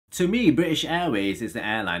To me, British Airways is the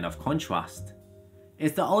airline of contrast.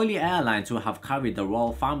 It's the only airline to have carried the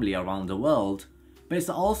royal family around the world, but it's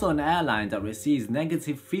also an airline that receives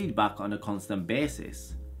negative feedback on a constant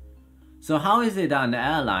basis. So how is it that an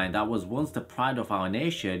airline that was once the pride of our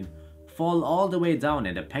nation fall all the way down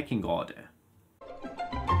in the pecking order?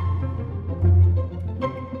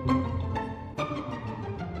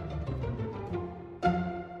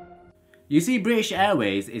 You see, British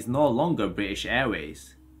Airways is no longer British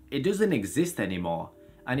Airways. It doesn't exist anymore,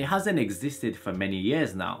 and it hasn't existed for many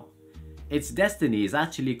years now. Its destiny is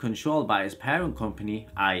actually controlled by its parent company,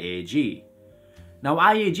 IAG. Now,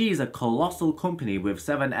 IAG is a colossal company with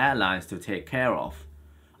 7 airlines to take care of.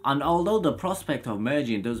 And although the prospect of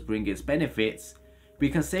merging does bring its benefits, we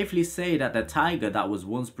can safely say that the tiger that was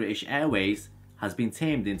once British Airways has been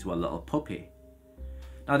tamed into a little puppy.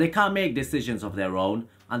 Now, they can't make decisions of their own,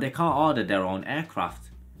 and they can't order their own aircraft.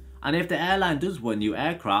 And if the airline does want new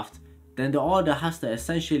aircraft, then the order has to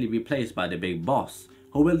essentially be placed by the big boss,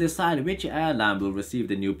 who will decide which airline will receive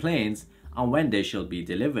the new planes and when they shall be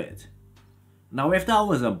delivered. Now, if that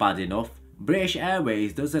wasn't bad enough, British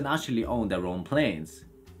Airways doesn't actually own their own planes.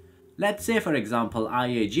 Let's say, for example,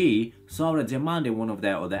 IAG saw a demand in one of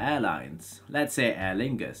their other airlines, let's say Aer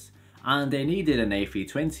Lingus, and they needed an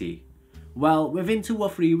A320. Well, within 2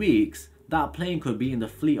 or 3 weeks, that plane could be in the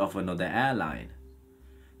fleet of another airline.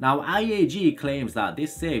 Now, IAG claims that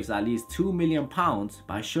this saves at least £2 million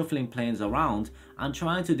by shuffling planes around and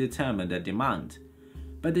trying to determine the demand.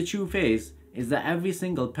 But the truth is that every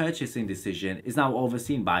single purchasing decision is now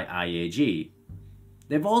overseen by IAG.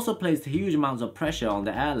 They've also placed huge amounts of pressure on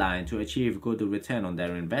the airline to achieve good return on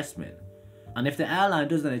their investment. And if the airline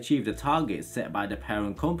doesn't achieve the targets set by the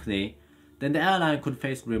parent company, then the airline could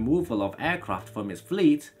face removal of aircraft from its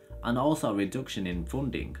fleet and also a reduction in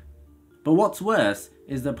funding. But what's worse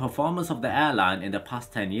is the performance of the airline in the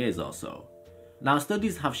past 10 years or so. Now,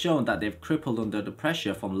 studies have shown that they've crippled under the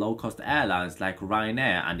pressure from low-cost airlines like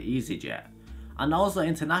Ryanair and EasyJet, and also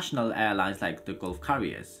international airlines like the Gulf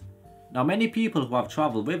carriers. Now, many people who have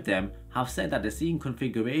travelled with them have said that the seating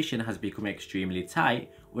configuration has become extremely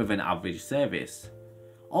tight with an average service.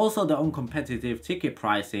 Also, the uncompetitive ticket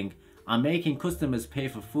pricing and making customers pay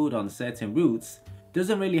for food on certain routes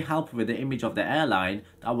doesn't really help with the image of the airline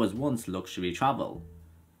that was once luxury travel.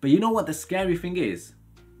 But you know what the scary thing is?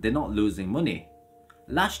 They're not losing money.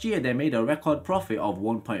 Last year they made a record profit of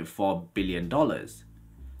 $1.4 billion.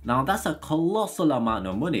 Now, that's a colossal amount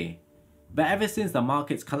of money. But ever since the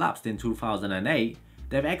markets collapsed in 2008,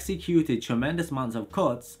 they've executed tremendous amounts of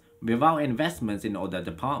cuts without investments in other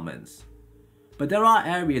departments. But there are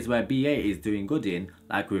areas where BA is doing good in,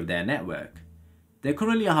 like with their network. They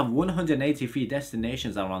currently have 183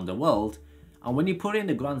 destinations around the world, and when you put in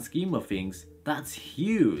the grand scheme of things, that's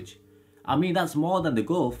huge. I mean, that's more than the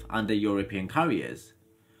Gulf and the European carriers.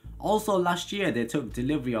 Also, last year they took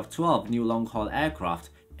delivery of 12 new long-haul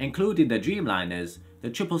aircraft, including the Dreamliners,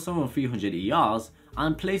 the 777-300ERs,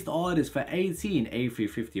 and placed orders for 18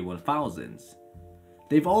 A350-1000s.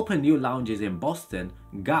 They've opened new lounges in Boston,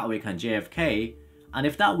 Gatwick and JFK, and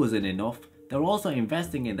if that wasn't enough, they're also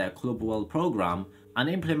investing in their Club World program and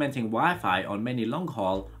implementing Wi-Fi on many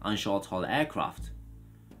long-haul and short-haul aircraft.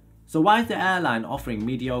 So why is the airline offering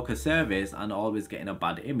mediocre service and always getting a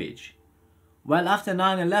bad image? Well, after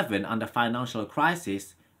 9/11 and the financial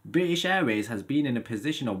crisis, British Airways has been in a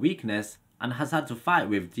position of weakness and has had to fight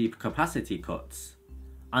with deep capacity cuts.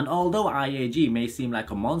 And although IAG may seem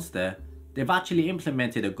like a monster, they've actually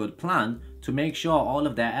implemented a good plan to make sure all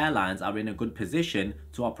of their airlines are in a good position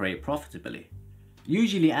to operate profitably.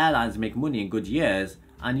 Usually airlines make money in good years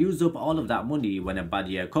and use up all of that money when a bad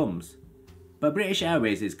year comes. But British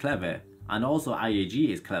Airways is clever, and also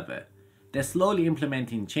IAG is clever. They're slowly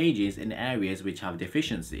implementing changes in areas which have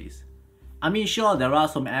deficiencies. I mean, sure, there are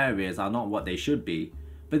some areas are not what they should be,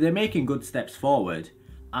 but they're making good steps forward.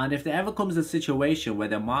 And if there ever comes a situation where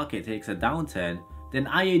the market takes a downturn, then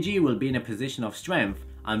IAG will be in a position of strength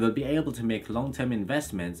and will be able to make long-term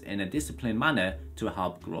investments in a disciplined manner to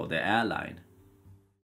help grow their airline.